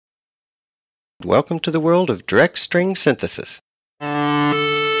Welcome to the world of direct string synthesis.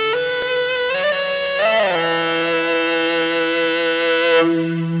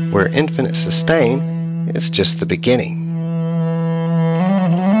 Where infinite sustain is just the beginning.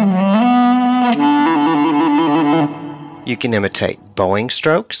 You can imitate bowing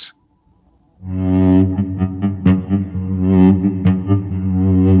strokes,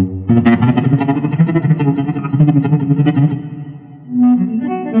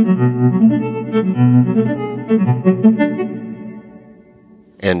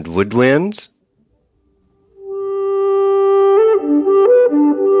 and woodwinds,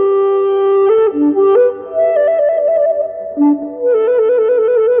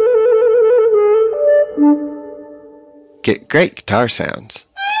 get great guitar sounds.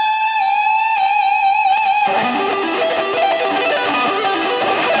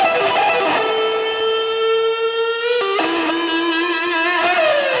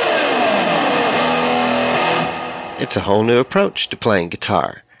 It's a whole new approach to playing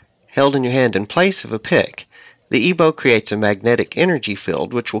guitar. Held in your hand in place of a pick, the EBow creates a magnetic energy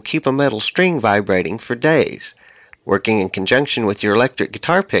field which will keep a metal string vibrating for days. Working in conjunction with your electric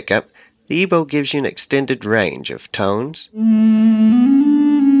guitar pickup, the EBow gives you an extended range of tones,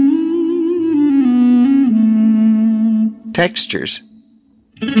 textures,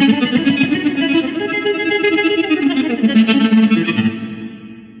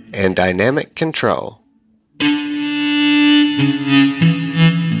 and dynamic control.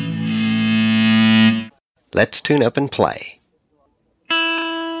 Let's tune up and play.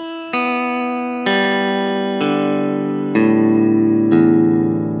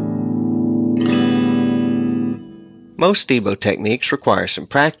 Most EBow techniques require some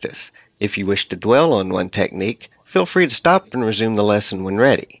practice. If you wish to dwell on one technique, feel free to stop and resume the lesson when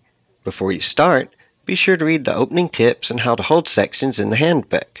ready. Before you start, be sure to read the opening tips and how to hold sections in the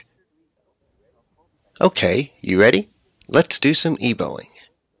handbook. Okay, you ready? Let's do some EBowing.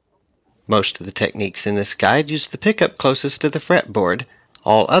 Most of the techniques in this guide use the pickup closest to the fretboard.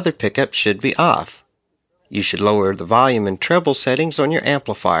 All other pickups should be off. You should lower the volume and treble settings on your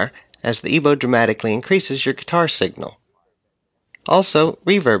amplifier, as the EBow dramatically increases your guitar signal. Also,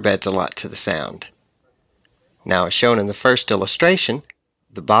 reverb adds a lot to the sound. Now, as shown in the first illustration,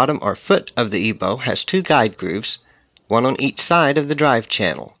 the bottom or foot of the EBow has two guide grooves, one on each side of the drive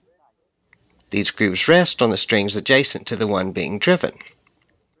channel. These grooves rest on the strings adjacent to the one being driven.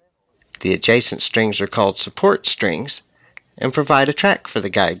 The adjacent strings are called support strings and provide a track for the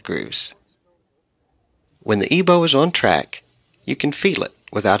guide grooves. When the EBow is on track, you can feel it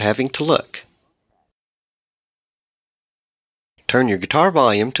without having to look. Turn your guitar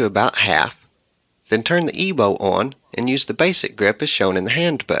volume to about half, then turn the EBow on and use the basic grip as shown in the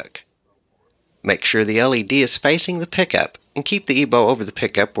handbook. Make sure the LED is facing the pickup and keep the EBow over the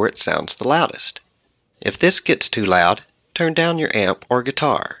pickup where it sounds the loudest. If this gets too loud, turn down your amp or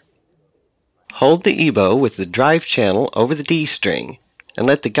guitar. Hold the EBow with the drive channel over the D string and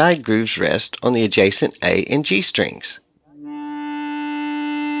let the guide grooves rest on the adjacent A and G strings.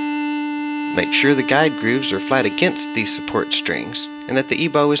 Make sure the guide grooves are flat against these support strings and that the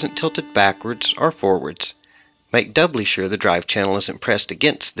EBow isn't tilted backwards or forwards. Make doubly sure the drive channel isn't pressed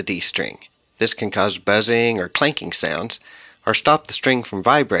against the D string. This can cause buzzing or clanking sounds or stop the string from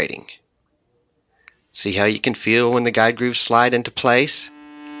vibrating. See how you can feel when the guide grooves slide into place?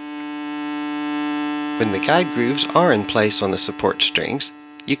 When the guide grooves are in place on the support strings,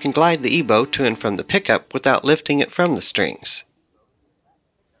 you can glide the EBow to and from the pickup without lifting it from the strings.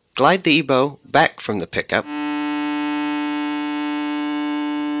 Glide the EBow back from the pickup.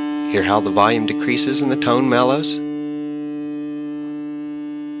 Hear how the volume decreases and the tone mellows?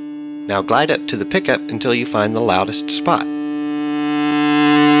 Now glide up to the pickup until you find the loudest spot.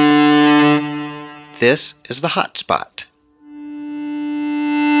 This is the hot spot.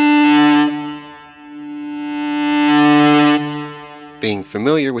 Being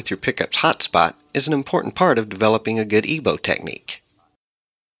familiar with your pickup's hot spot is an important part of developing a good EBow technique.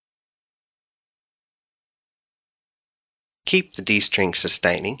 Keep the D string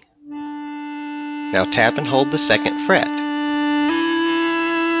sustaining. Now tap and hold the second fret.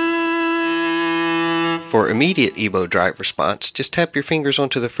 For immediate EBow drive response, just tap your fingers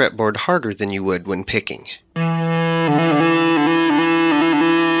onto the fretboard harder than you would when picking.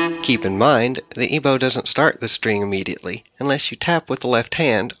 Keep in mind, the EBow doesn't start the string immediately unless you tap with the left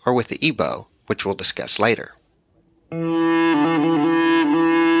hand or with the EBow, which we'll discuss later.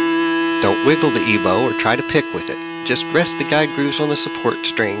 Don't wiggle the EBow or try to pick with it. Just rest the guide grooves on the support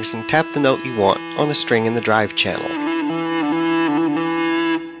strings and tap the note you want on the string in the drive channel.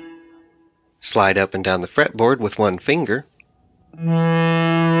 Slide up and down the fretboard with one finger.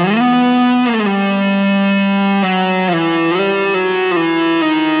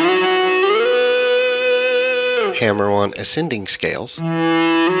 Hammer on ascending scales.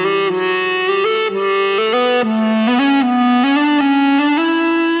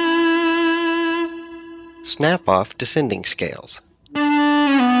 Snap off descending scales.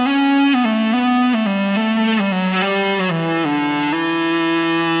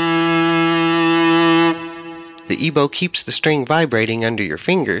 The EBow keeps the string vibrating under your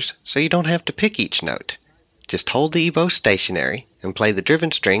fingers, so you don't have to pick each note. Just hold the EBow stationary and play the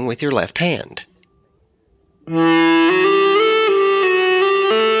driven string with your left hand.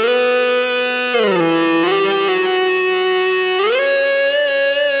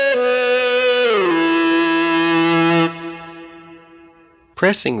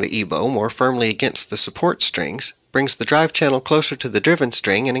 Pressing the EBow more firmly against the support strings brings the drive channel closer to the driven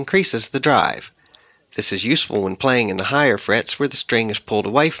string and increases the drive. This is useful when playing in the higher frets where the string is pulled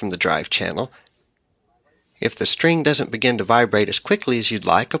away from the drive channel. If the string doesn't begin to vibrate as quickly as you'd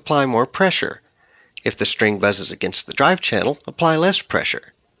like, apply more pressure. If the string buzzes against the drive channel, apply less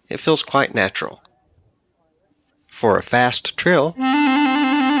pressure. It feels quite natural. For a fast trill,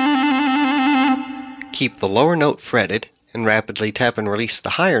 keep the lower note fretted and rapidly tap and release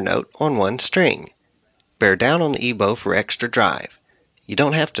the higher note on one string. Bear down on the EBow for extra drive. You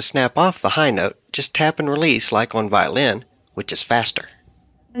don't have to snap off the high note, just tap and release like on violin, which is faster.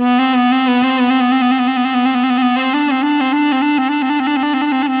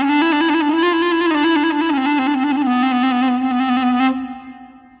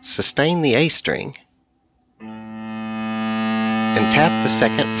 Sustain the A string and tap the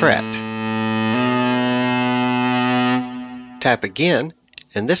second fret. Tap again,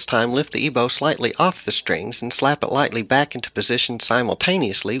 and this time lift the EBow slightly off the strings and slap it lightly back into position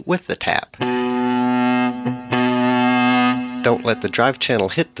simultaneously with the tap. Don't let the drive channel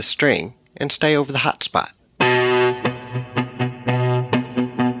hit the string, and stay over the hot spot.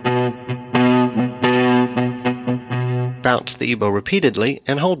 Bounce the EBow repeatedly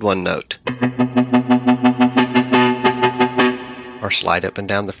and hold one note. Or slide up and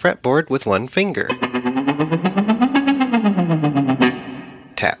down the fretboard with one finger.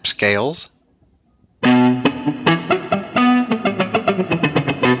 Tap scales.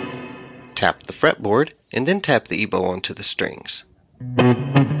 Tap the fretboard and then tap the EBow onto the strings.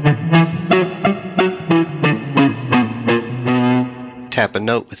 Tap a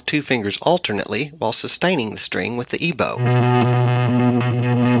note with two fingers alternately while sustaining the string with the EBow.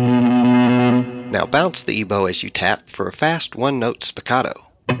 Now bounce the EBow as you tap for a fast one-note spiccato.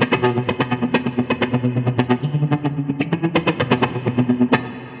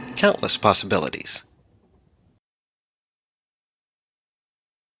 Countless possibilities.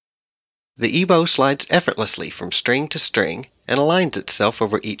 The EBow slides effortlessly from string to string and aligns itself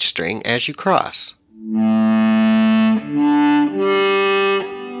over each string as you cross.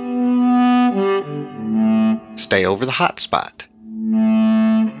 Stay over the hot spot.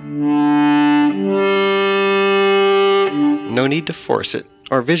 No need to force it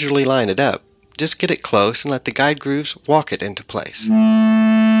or visually line it up. Just get it close and let the guide grooves walk it into place.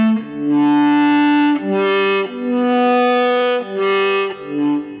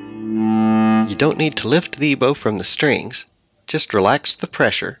 You don't need to lift the EBow from the strings, just relax the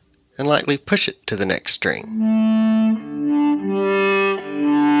pressure and lightly push it to the next string.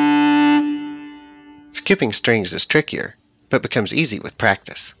 Skipping strings is trickier, but becomes easy with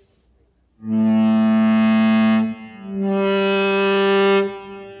practice.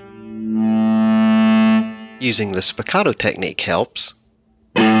 Using the spiccato technique helps.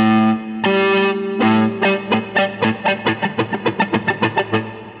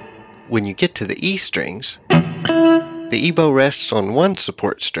 When you get to the E strings, the EBow rests on one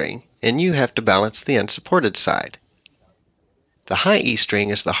support string and you have to balance the unsupported side. The high E string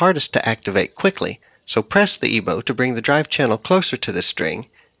is the hardest to activate quickly, so press the EBow to bring the drive channel closer to the string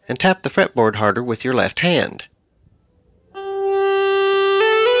and tap the fretboard harder with your left hand.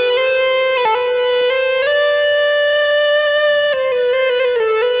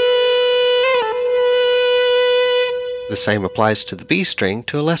 The same applies to the B string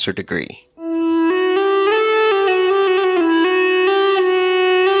to a lesser degree.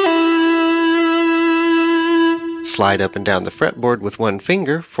 Slide up and down the fretboard with one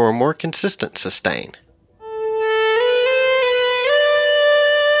finger for a more consistent sustain.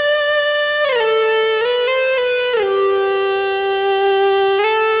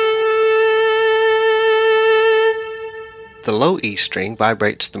 The low E string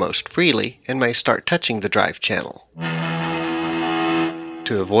vibrates the most freely and may start touching the drive channel.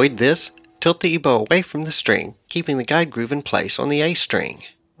 To avoid this, tilt the EBow away from the string, keeping the guide groove in place on the A string.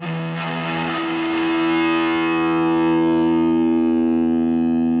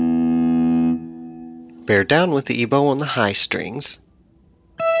 Bear down with the EBow on the high strings.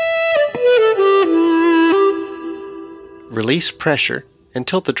 Release pressure and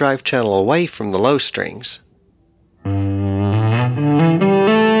tilt the drive channel away from the low strings. And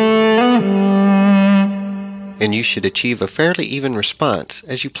you should achieve a fairly even response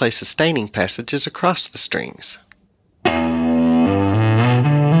as you play sustaining passages across the strings.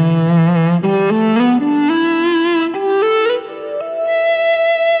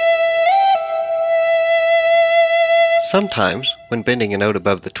 Sometimes, when bending a note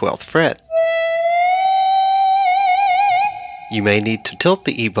above the 12th fret, you may need to tilt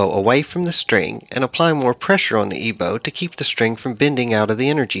the EBow away from the string and apply more pressure on the EBow to keep the string from bending out of the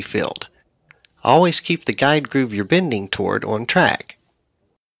energy field. Always keep the guide groove you're bending toward on track.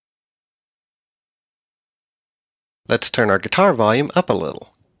 Let's turn our guitar volume up a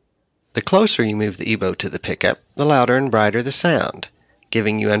little. The closer you move the EBow to the pickup, the louder and brighter the sound,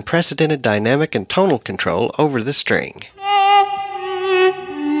 giving you unprecedented dynamic and tonal control over the string.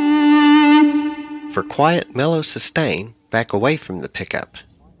 For quiet, mellow sustain, back away from the pickup.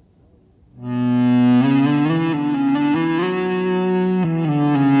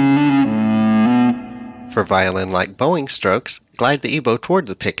 For violin-like bowing strokes, glide the EBow toward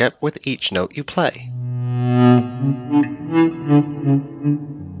the pickup with each note you play.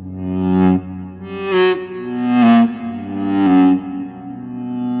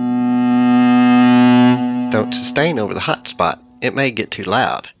 Don't sustain over the hot spot, it may get too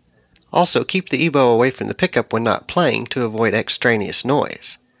loud. Also, keep the EBow away from the pickup when not playing to avoid extraneous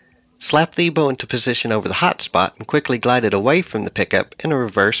noise. Slap the EBow into position over the hot spot and quickly glide it away from the pickup in a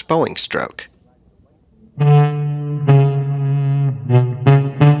reverse bowing stroke.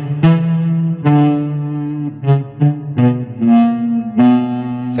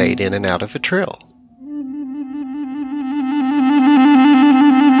 Fade in and out of a trill.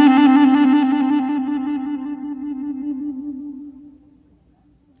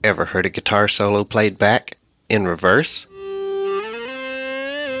 Ever heard a guitar solo played back in reverse?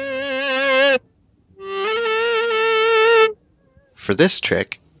 For this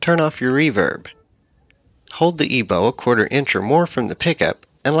trick, turn off your reverb. Hold the EBow a 1/4 inch or more from the pickup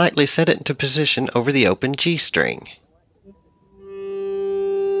and lightly set it into position over the open G string.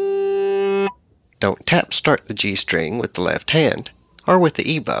 Don't tap start the G string with the left hand or with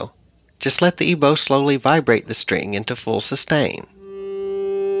the EBow. Just let the EBow slowly vibrate the string into full sustain.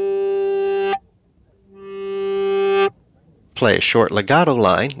 Play a short legato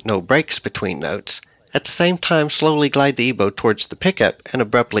line, no breaks between notes. At the same time, slowly glide the EBow towards the pickup and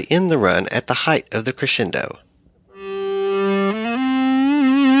abruptly end the run at the height of the crescendo.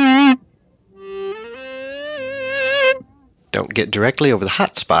 Don't get directly over the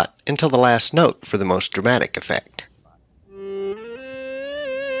hot spot until the last note for the most dramatic effect.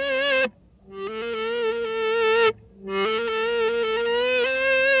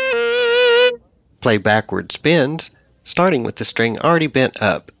 Play backwards bends, starting with the string already bent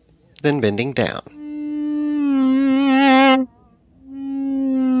up, then bending down.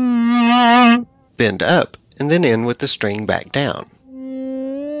 Bend up, and then end with the string back down.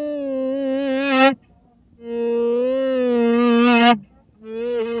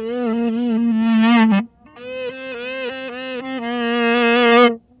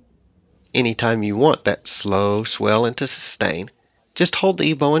 Anytime you want that slow swell into sustain, just hold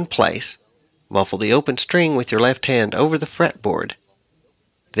the EBow in place, muffle the open string with your left hand over the fretboard,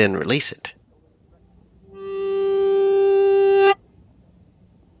 then release it.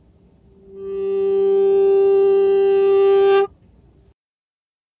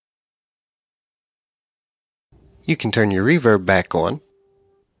 You can turn your reverb back on.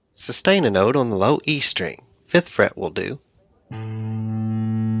 Sustain a note on the low E string, 5th fret will do.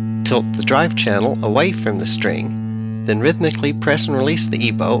 Tilt the drive channel away from the string, then rhythmically press and release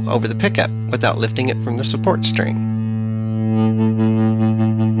the EBow over the pickup without lifting it from the support string.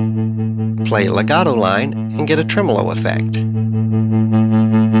 Play a legato line and get a tremolo effect.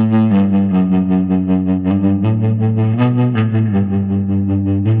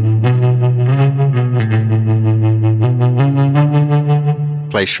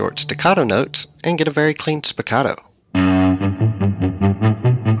 Play short staccato notes and get a very clean spiccato.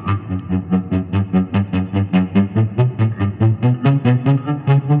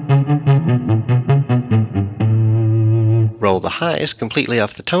 Roll the highs completely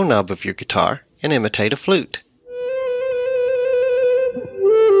off the tone knob of your guitar and imitate a flute.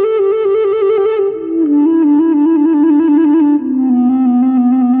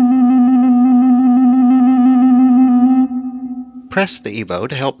 Press the EBow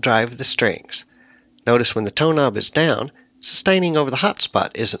to help drive the strings. Notice when the tone knob is down, sustaining over the hot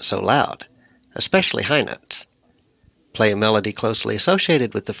spot isn't so loud. especially high notes. Play a melody closely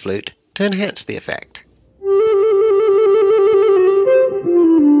associated with the flute to enhance the effect.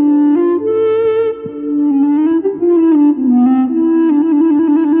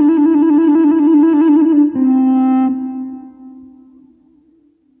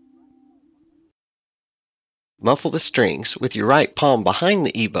 Muffle the strings with your right palm behind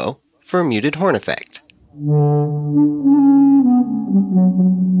the EBow for a muted horn effect.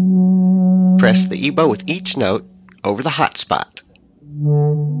 Press the EBow with each note over the hot spot.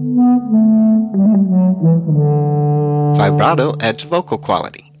 Vibrato adds vocal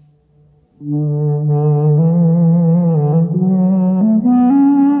quality.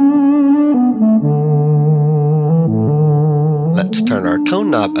 Let's turn our tone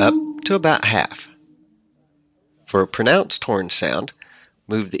knob up to about half. For a pronounced horn sound,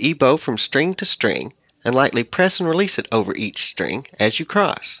 move the EBow from string to string and lightly press and release it over each string as you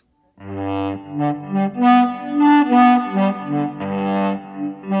cross.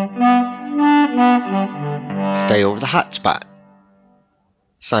 Stay over the hot spot.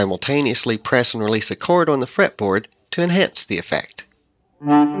 Simultaneously press and release a chord on the fretboard to enhance the effect.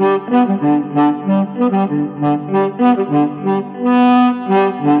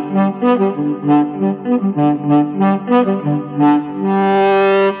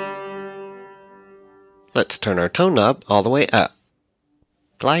 Let's turn our tone knob all the way up.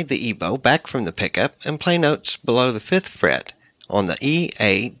 Glide the EBow back from the pickup and play notes below the 5th fret on the E,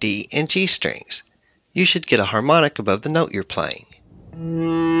 A, D, and G strings. You should get a harmonic above the note you're playing.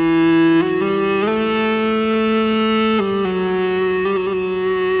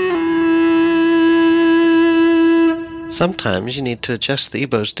 Sometimes you need to adjust the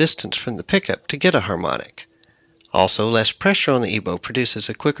EBow's distance from the pickup to get a harmonic. Also, less pressure on the EBow produces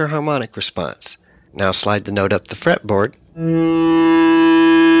a quicker harmonic response. Now slide the note up the fretboard.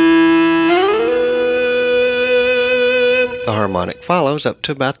 The harmonic follows up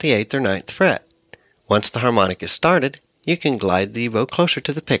to about the 8th or 9th fret. Once the harmonic is started, you can glide the EBow closer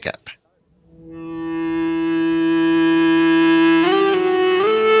to the pickup.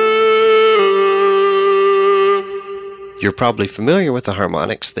 You're probably familiar with the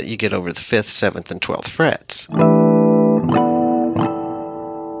harmonics that you get over the 5th, 7th, and 12th frets.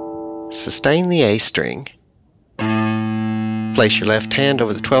 Sustain the A string. Place your left hand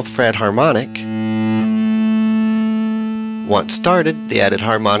over the 12th fret harmonic. Once started, the added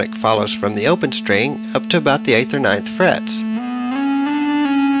harmonic follows from the open string up to about the 8th or 9th frets.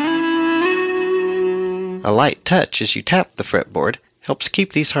 A light touch as you tap the fretboard helps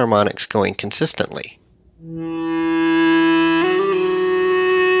keep these harmonics going consistently.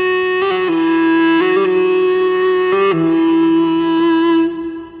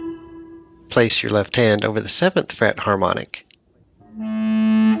 Place your left hand over the 7th fret harmonic.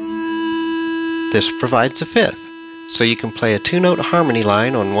 This provides a 5th, so you can play a 2-note harmony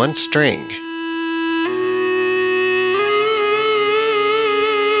line on one string.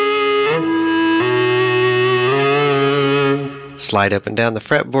 Slide up and down the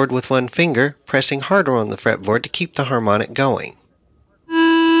fretboard with one finger, pressing harder on the fretboard to keep the harmonic going.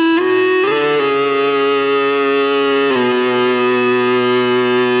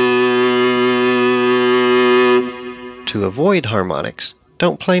 To avoid harmonics,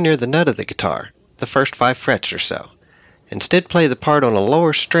 don't play near the nut of the guitar, the first 5 frets or so. Instead, play the part on a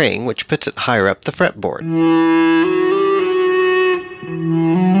lower string, which puts it higher up the fretboard.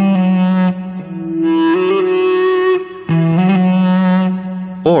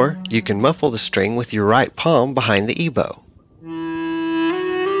 Or you can muffle the string with your right palm behind the EBow.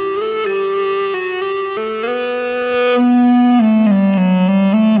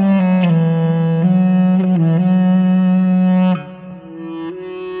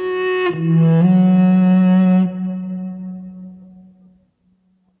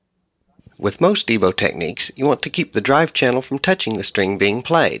 With most EBow techniques, you want to keep the drive channel from touching the string being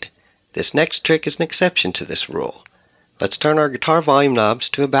played. This next trick is an exception to this rule. Let's turn our guitar volume knobs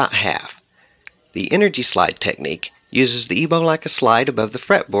to about half. The energy slide technique uses the EBow like a slide above the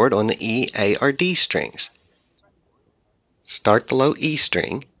fretboard on the E, A, or D strings. Start the low E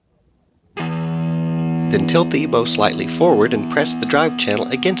string, then tilt the EBow slightly forward and press the drive channel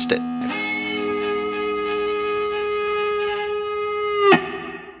against it.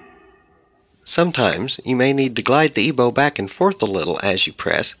 Sometimes you may need to glide the EBow back and forth a little as you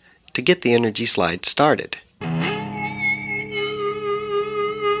press to get the energy slide started.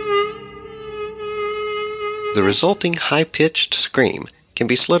 The resulting high-pitched scream can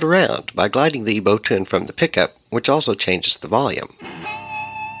be slid around by gliding the EBow to and from the pickup, which also changes the volume.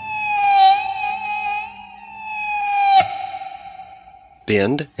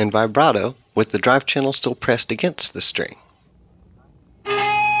 Bend and vibrato with with the drive channel still pressed against the string.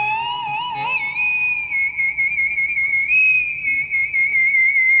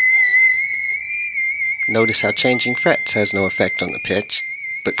 Notice how changing frets has no effect on the pitch,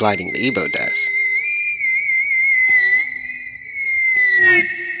 but gliding the EBow does.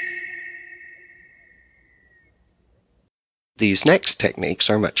 These next techniques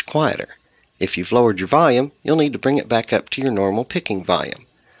are much quieter. If you've lowered your volume, you'll need to bring it back up to your normal picking volume.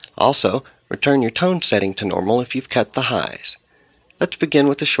 Also, return your tone setting to normal if you've cut the highs. Let's begin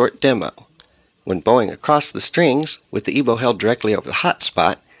with a short demo. When bowing across the strings, with the EBow held directly over the hot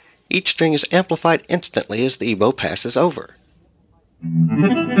spot, each string is amplified instantly as the EBow passes over.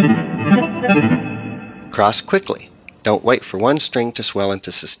 Cross quickly. Don't wait for one string to swell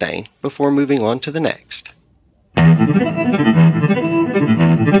into sustain before moving on to the next.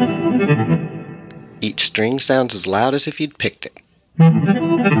 Each string sounds as loud as if you'd picked it.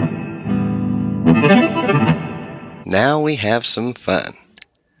 Now we have some fun.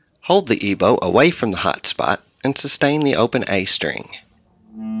 Hold the EBow away from the hot spot and sustain the open A string.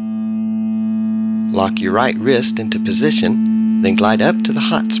 Lock your right wrist into position, then glide up to the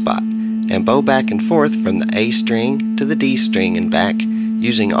hot spot and bow back and forth from the A string to the D string and back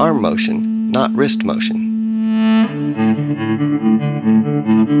using arm motion, not wrist motion.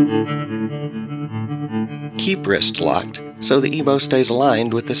 Keep wrist locked so the EBow stays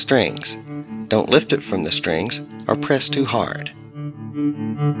aligned with the strings. Don't lift it from the strings or press too hard.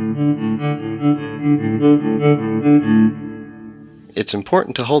 It's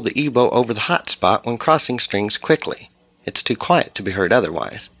important to hold the EBow over the hot spot when crossing strings quickly. It's too quiet to be heard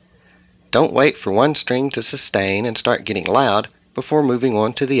otherwise. Don't wait for one string to sustain and start getting loud before moving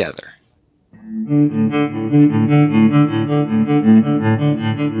on to the other.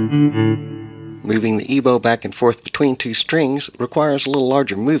 Moving the EBow back and forth between two strings requires a little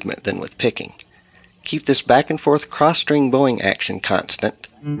larger movement than with picking. Keep this back and forth cross-string bowing action constant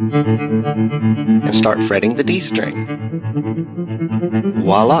and start fretting the D string.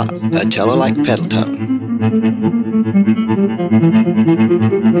 Voila, a cello-like pedal tone.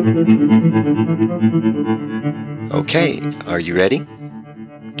 Okay, are you ready?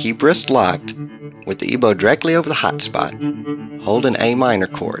 Keep wrist locked with the EBow directly over the hot spot. Hold an A minor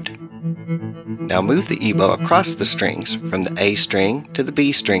chord. Now move the EBow across the strings from the A string to the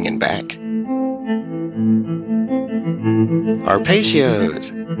B string and back.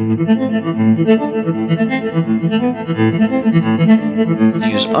 Arpeggios.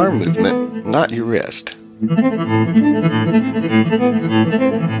 Use arm movement, not your wrist.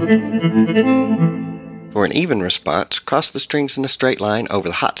 For an even response, cross the strings in a straight line over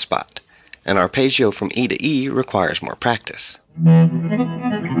the hot spot. An arpeggio from E to E requires more practice.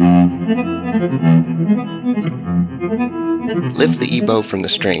 Lift the EBow from the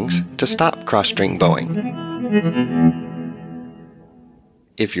strings to stop cross-string bowing.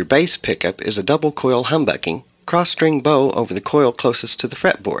 If your bass pickup is a double coil humbucking, cross-string bow over the coil closest to the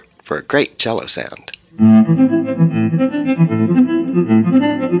fretboard for a great cello sound.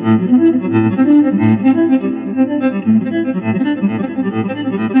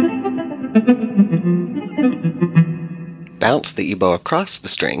 Bounce the EBow across the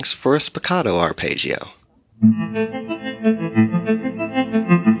strings for a spiccato arpeggio.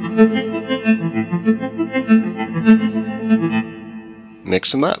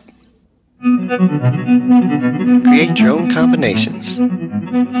 Mix them up. Create your own combinations.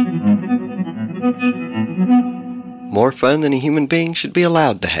 More fun than a human being should be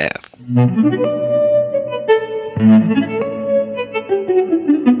allowed to have.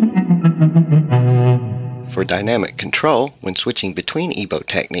 For dynamic control, when switching between EBow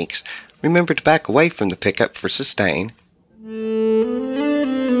techniques, remember to back away from the pickup for sustain,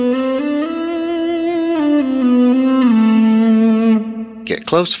 get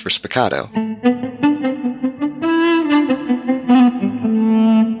close for spiccato,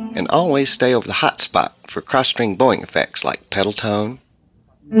 and always stay over the hot spot for cross-string bowing effects like pedal tone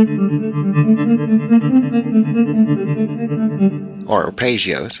or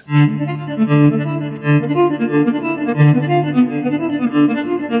arpeggios.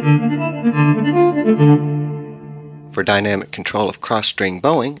 For dynamic control of cross-string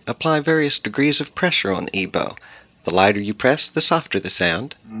bowing, apply various degrees of pressure on the EBow. The lighter you press, the softer the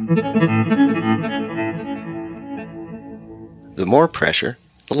sound. The more pressure,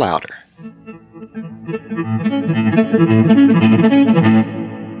 the louder.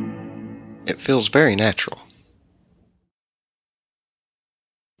 It feels very natural.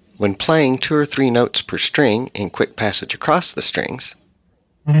 When playing 2 or 3 notes per string in quick passage across the strings,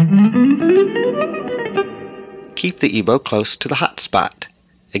 keep the EBow close to the hot spot.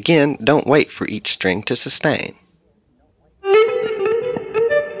 Again, don't wait for each string to sustain.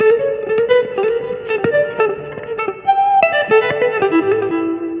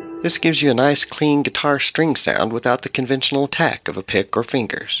 This gives you a nice clean guitar string sound without the conventional attack of a pick or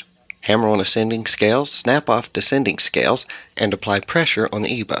fingers. Hammer on ascending scales, snap off descending scales, and apply pressure on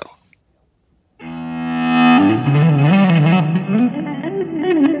the EBow.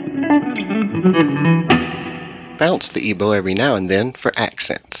 Bounce the EBow every now and then for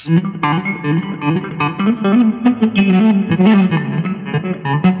accents.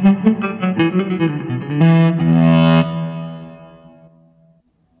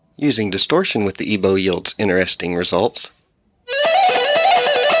 Using distortion with the EBow yields interesting results.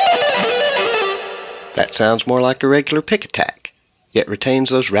 That sounds more like a regular pick attack, yet retains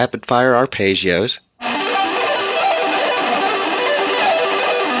those rapid-fire arpeggios.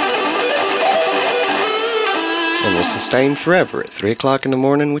 And will sustain forever at 3 o'clock in the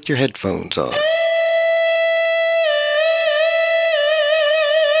morning with your headphones on.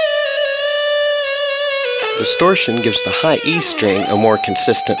 Distortion gives the high E string a more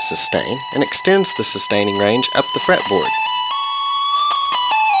consistent sustain and extends the sustaining range up the fretboard.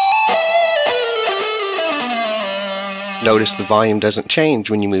 Notice the volume doesn't change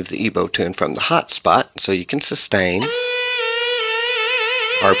when you move the EBow to and from the hot spot, so you can sustain,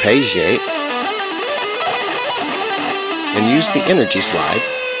 arpeggiate, and use the energy slide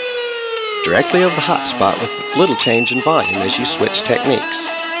directly over the hot spot with little change in volume as you switch techniques.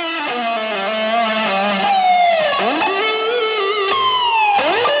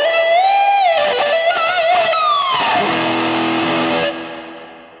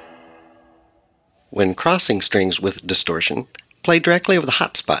 When crossing strings with distortion, play directly over the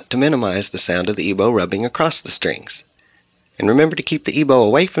hot spot to minimize the sound of the EBow rubbing across the strings. And remember to keep the EBow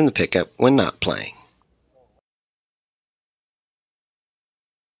away from the pickup when not playing.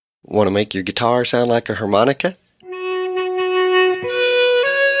 Want to make your guitar sound like a harmonica?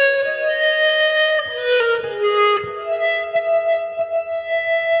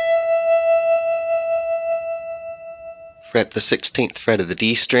 Fret the 16th fret of the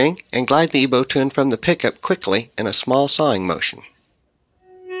D string and glide the EBow to and from the pickup quickly in a small sawing motion.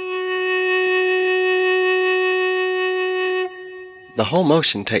 The whole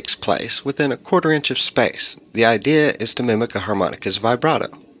motion takes place within a 1/4 inch of space. The idea is to mimic a harmonica's vibrato.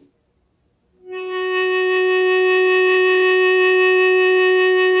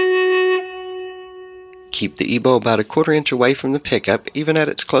 Keep the EBow about a 1/4 inch away from the pickup even at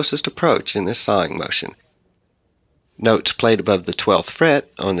its closest approach in this sawing motion. Notes played above the 12th fret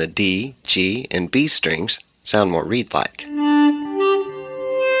on the D, G, and B strings sound more reed-like.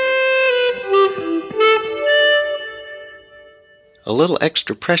 A little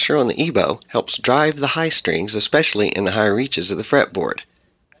extra pressure on the EBow helps drive the high strings, especially in the higher reaches of the fretboard.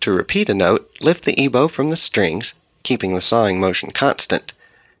 To repeat a note, lift the EBow from the strings, keeping the sawing motion constant.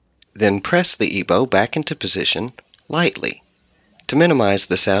 Then press the EBow back into position lightly to minimize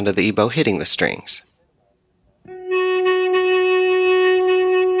the sound of the EBow hitting the strings.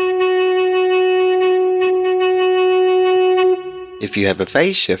 If you have a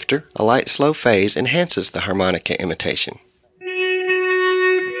phase shifter, a light slow phase enhances the harmonica imitation.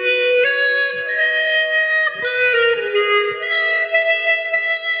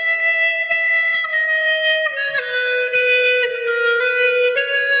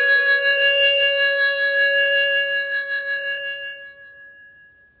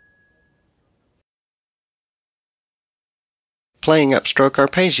 Playing upstroke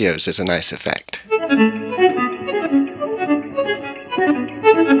arpeggios is a nice effect.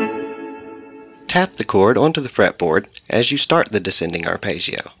 Tap the chord onto the fretboard as you start the descending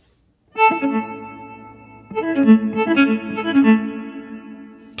arpeggio.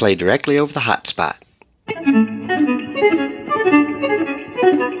 Play directly over the hot spot.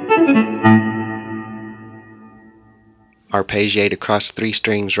 Arpeggiate across 3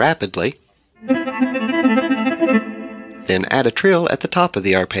 strings rapidly, then add a trill at the top of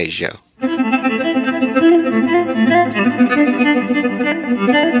the arpeggio.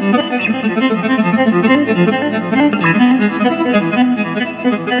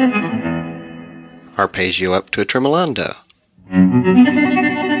 Arpeggio up to a tremolando.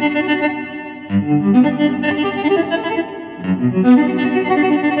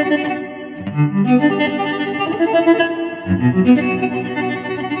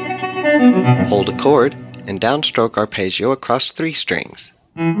 Hold a chord and downstroke arpeggio across 3 strings.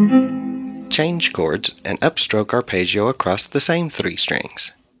 Change chords and upstroke arpeggio across the same 3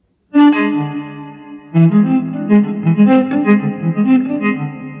 strings.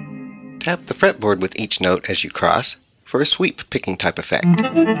 Tap the fretboard with each note as you cross, for a sweep picking type effect.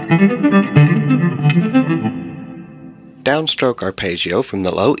 Downstroke arpeggio from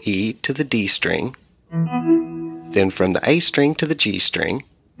the low E to the D string, then from the A string to the G string,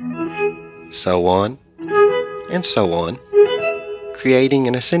 so on and so on, creating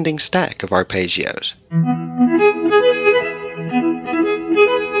an ascending stack of arpeggios.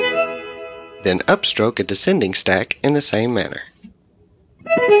 Then upstroke a descending stack in the same manner.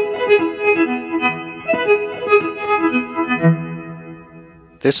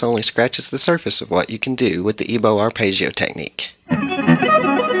 This only scratches the surface of what you can do with the EBow arpeggio technique.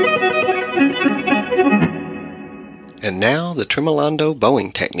 And now the tremolando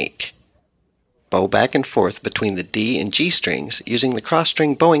bowing technique. Bow back and forth between the D and G strings using the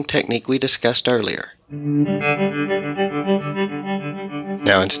cross-string bowing technique we discussed earlier.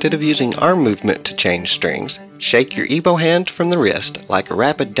 Now instead of using arm movement to change strings, shake your EBow hand from the wrist like a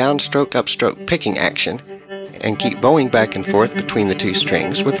rapid downstroke-upstroke picking action and keep bowing back and forth between the two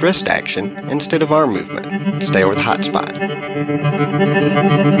strings with wrist action instead of arm movement. Stay over the hot spot.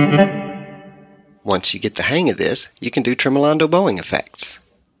 Once you get the hang of this, you can do tremolando bowing effects.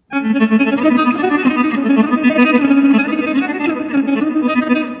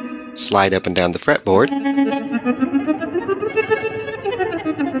 Slide up and down the fretboard.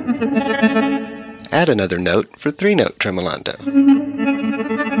 Add another note for 3-note tremolando.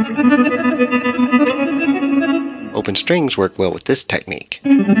 Open strings work well with this technique.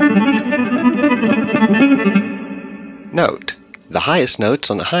 Note, the highest notes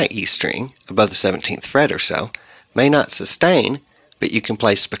on the high E string, above the 17th fret or so, may not sustain, but you can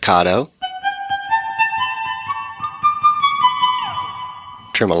play spiccato,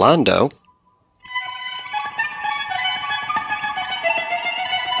 tremolando,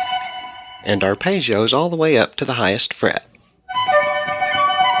 and arpeggios all the way up to the highest fret.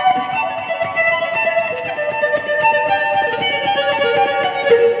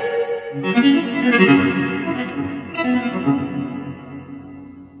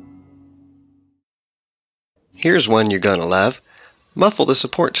 Here's one you're going to love. Muffle the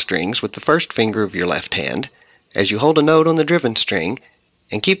support strings with the first finger of your left hand as you hold a note on the driven string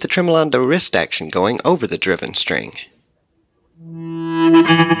and keep the tremolando wrist action going over the driven string.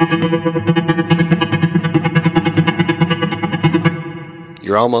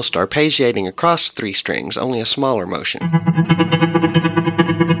 You're almost arpeggiating across 3 strings, only a smaller motion.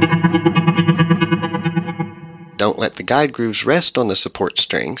 Don't let the guide grooves rest on the support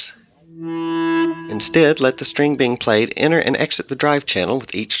strings. Instead, let the string being played enter and exit the drive channel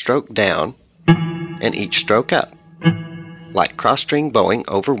with each stroke down and each stroke up, like cross-string bowing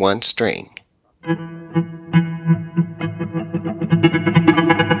over one string.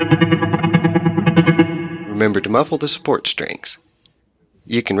 Remember to muffle the support strings.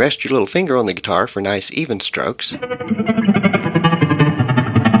 You can rest your little finger on the guitar for nice even strokes.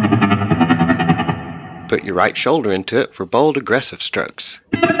 Put your right shoulder into it for bold, aggressive strokes.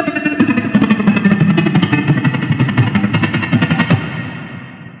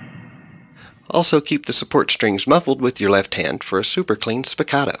 Also keep the support strings muffled with your left hand for a super clean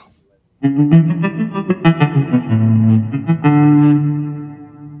spiccato.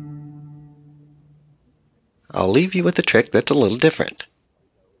 I'll leave you with a trick that's a little different.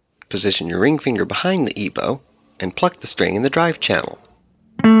 Position your ring finger behind the EBow and pluck the string in the drive channel.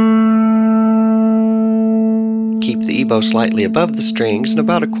 Keep the EBow slightly above the strings and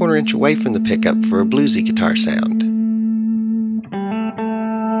about a 1/4 inch away from the pickup for a bluesy guitar sound.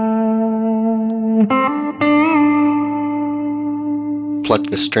 Pluck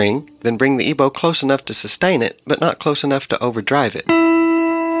the string, then bring the EBow close enough to sustain it, but not close enough to overdrive it.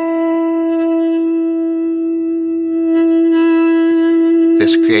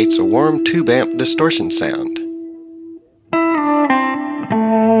 This creates a warm tube amp distortion sound.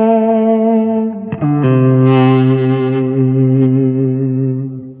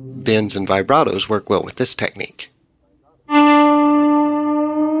 Bends and vibratos work well with this technique.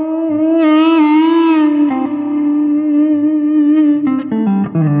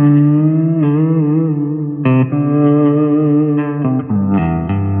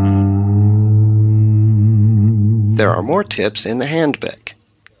 There are more tips in the handbook.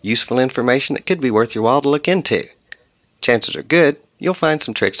 Useful information that could be worth your while to look into. Chances are good you'll find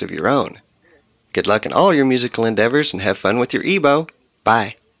some tricks of your own. Good luck in all your musical endeavors and have fun with your EBow.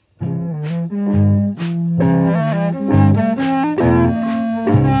 Bye.